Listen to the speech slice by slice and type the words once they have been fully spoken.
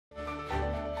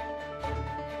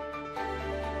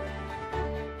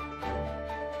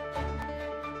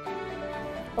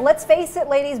But let's face it,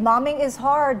 ladies, momming is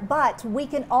hard, but we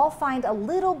can all find a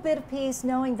little bit of peace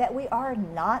knowing that we are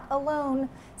not alone.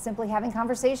 Simply having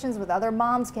conversations with other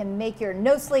moms can make your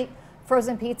no sleep,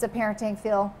 frozen pizza parenting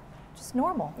feel just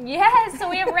normal. Yes, so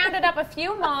we have rounded up a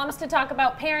few moms to talk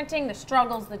about parenting, the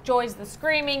struggles, the joys, the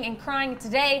screaming and crying.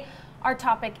 Today, our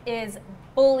topic is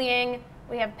bullying.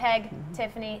 We have Peg,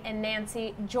 Tiffany, and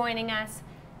Nancy joining us.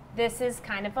 This is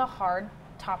kind of a hard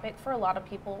topic for a lot of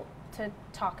people to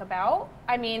talk about.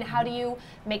 I mean, how do you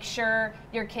make sure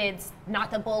your kid's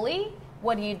not the bully?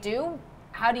 What do you do?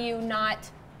 How do you not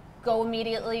go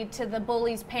immediately to the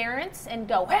bully's parents and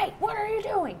go, hey, what are you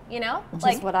doing? You know?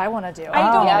 Which is what I want to do.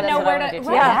 I don't even know where to,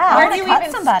 where do you even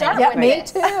start with me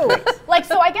this? too. Like,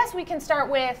 so I guess we can start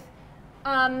with,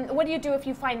 what do you do if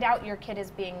you find out your kid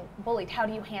is being bullied? How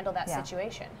do you handle that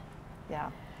situation?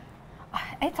 Yeah.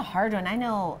 It's a hard one. I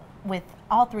know with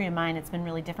all three of mine, it's been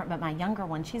really different, but my younger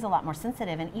one, she's a lot more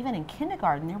sensitive. And even in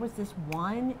kindergarten, there was this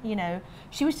one, you know,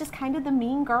 she was just kind of the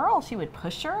mean girl. She would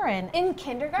push her. And in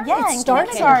kindergarten? Yeah, it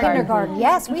starts in kindergarten.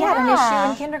 Yes, we had an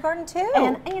issue in kindergarten too.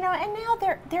 And, you know, and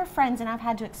now they're friends, and I've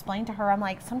had to explain to her, I'm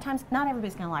like, sometimes not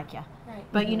everybody's going to like you. Right.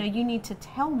 But, you know, you need to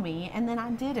tell me. And then I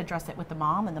did address it with the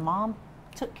mom, and the mom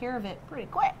took care of it pretty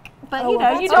quick. But you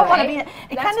know, you don't want to be,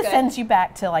 it kind of sends you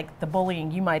back to like the bullying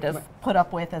you might have put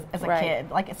up with as a kid.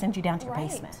 Like it sends you down to your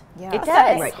basement. Yeah. It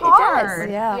does. It's hard.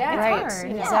 Yeah, It's right.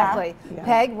 hard. Exactly. Yeah.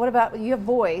 Peg, what about, you have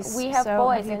boys. We have so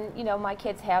boys, and you know, my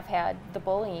kids have had the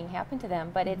bullying happen to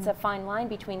them, but it's a fine line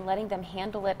between letting them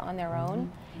handle it on their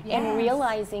own and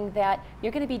realizing that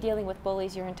you're going to be dealing with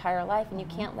bullies your entire life, and you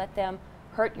can't let them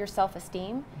hurt your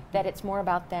self-esteem, that it's more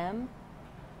about them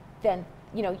than,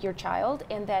 you know, your child,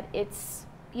 and that it's,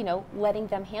 you know, letting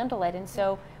them handle it. And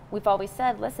so we've always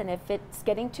said, listen, if it's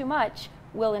getting too much,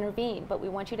 we'll intervene, but we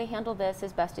want you to handle this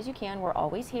as best as you can. We're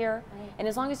always here, and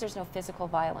as long as there's no physical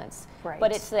violence.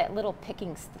 But it's that little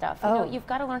picking stuff. You know, you've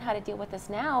got to learn how to deal with this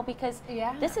now, because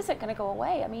this isn't going to go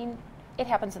away. I mean, it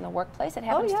happens in the workplace. It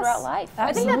happens throughout life.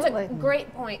 I think that's a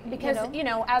great point, because you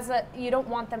know, as a, you don't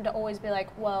want them to always be like,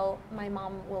 well, my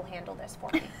mom will handle this for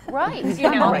me. Right.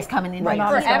 You know, Always coming in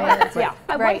forever. Yeah.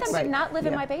 I want them to not live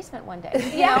in my basement one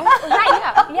day. Yeah.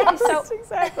 Yeah. So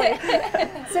exactly.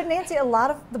 So Nancy, a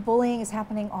lot of the bullying is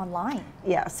happening online.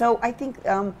 Yeah, so I think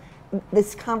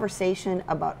this conversation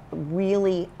about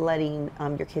really letting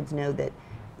your kids know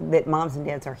that moms and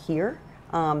dads are here,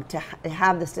 to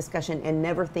have this discussion and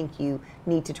never think you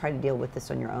need to try to deal with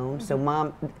this on your own.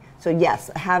 So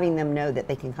yes, having them know that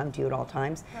they can come to you at all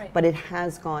times, but it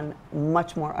has gone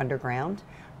much more underground,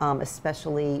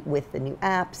 especially with the new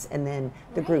apps and then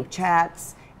the group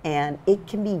chats. And it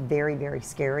can be very, very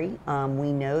scary.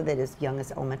 We know that as young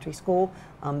as elementary school,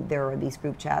 there are these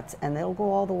group chats, and they'll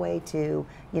go all the way to,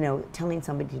 you know, telling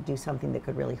somebody to do something that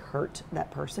could really hurt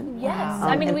that person. Yes,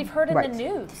 I mean, we've heard in the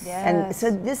news. Yes. And so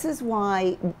this is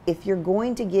why, if you're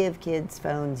going to give kids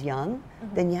phones young,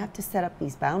 then you have to set up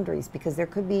these boundaries, because there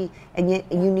could be, and you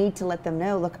need to let them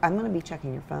know, look, I'm going to be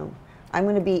checking your phone. I'm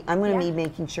going to be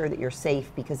making sure that you're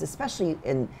safe, because especially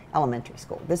in elementary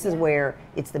school, this is where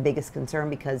it's the biggest concern,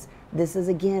 because this is,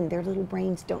 again, their little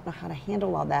brains don't know how to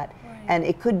handle all that. And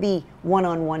it could be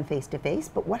one-on-one, face-to-face,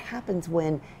 but what happens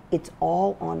when it's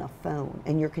all on a phone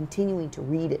and you're continuing to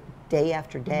read it day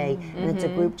after day, and it's a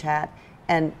group chat?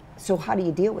 And so how do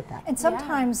you deal with that? And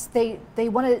sometimes they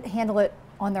want to handle it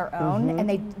on their own,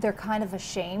 and they're kind of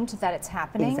ashamed that it's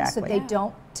happening, so they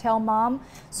don't tell mom.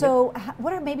 So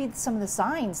what are maybe some of the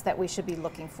signs that we should be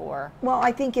looking for? Well,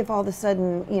 I think if all of a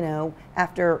sudden, you know,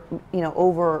 after, you know,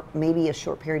 over maybe a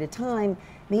short period of time,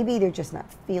 maybe they're just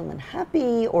not feeling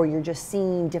happy, or you're just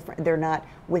seeing different, they're not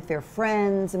with their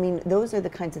friends. I mean, those are the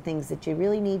kinds of things that you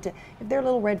really need to, if they're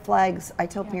little red flags, I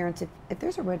tell parents, if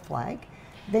there's a red flag,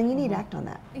 then you need to act on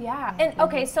that. Yeah, and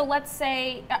okay, so let's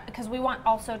say, because we want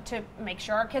also to make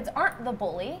sure our kids aren't the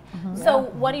bully. So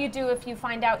what do you do if you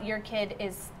find out your kid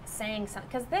is saying something?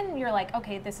 Because then you're like,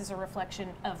 okay, this is a reflection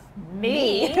of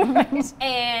me.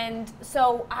 And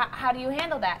so how do you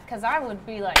handle that? Because I would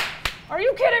be like, are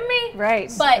you kidding me?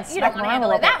 Right. But you don't want to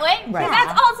handle it that way, because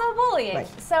that's also bullying.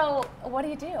 Right. So what do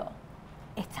you do?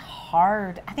 It's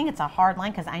hard. I think it's a hard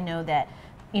line, because I know that,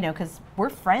 you know, because we're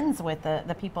friends with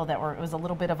the people that were, it was a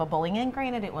little bit of a bullying, and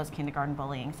granted it was kindergarten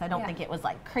bullying, so I don't think it was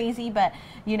like crazy, but,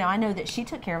 you know, I know that she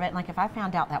took care of it. And like, if I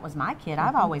found out that was my kid,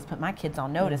 I've always put my kids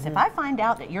on notice. If I find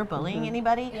out that you're bullying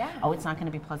anybody, oh, it's not going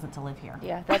to be pleasant to live here.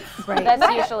 Yeah, that's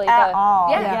that's usually At the, all.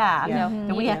 Yeah. You know,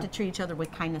 and we have to treat each other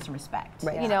with kindness and respect.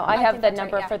 Right. you know, I have the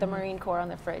number for the Marine Corps on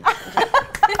the fridge.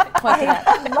 Point to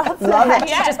that. Love it.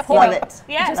 Yes. Just point it.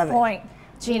 Yes. Just point.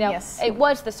 You know, Genius. it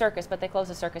was the circus, but they closed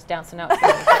the circus down, so now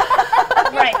it's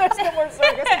Right. There's no more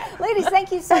circus. Ladies,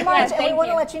 thank you so much. And we thank want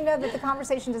to you. let you know that the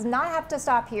conversation does not have to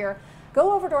stop here.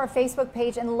 Go over to our Facebook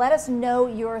page and let us know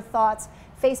your thoughts.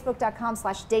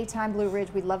 Facebook.com/Daytime Blue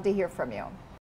Ridge. We'd love to hear from you.